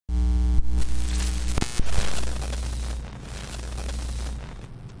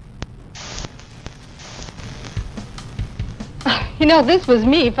You know, this was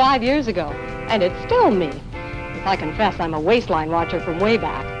me 5 years ago, and it's still me. I confess I'm a waistline watcher from way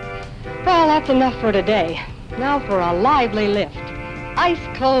back. Well, that's enough for today. Now for a lively lift.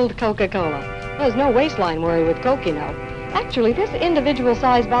 Ice-cold Coca-Cola. There's no waistline worry with Coke, you know. Actually, this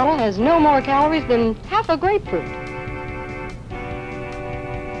individual-sized bottle has no more calories than half a grapefruit.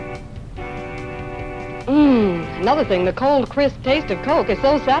 Another thing, the cold, crisp taste of Coke is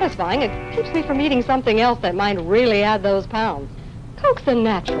so satisfying, it keeps me from eating something else that might really add those pounds. Coke's a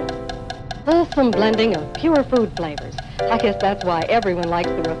natural, wholesome blending of pure food flavors. I guess that's why everyone likes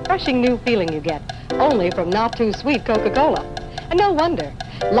the refreshing new feeling you get, only from not-too-sweet Coca-Cola. And no wonder.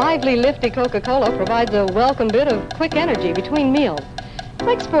 Lively, lifty Coca-Cola provides a welcome bit of quick energy between meals.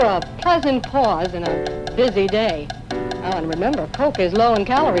 Makes for a pleasant pause in a busy day. Oh, and remember, Coke is low in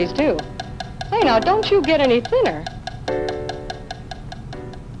calories, too. Say, now, don't you get any thinner.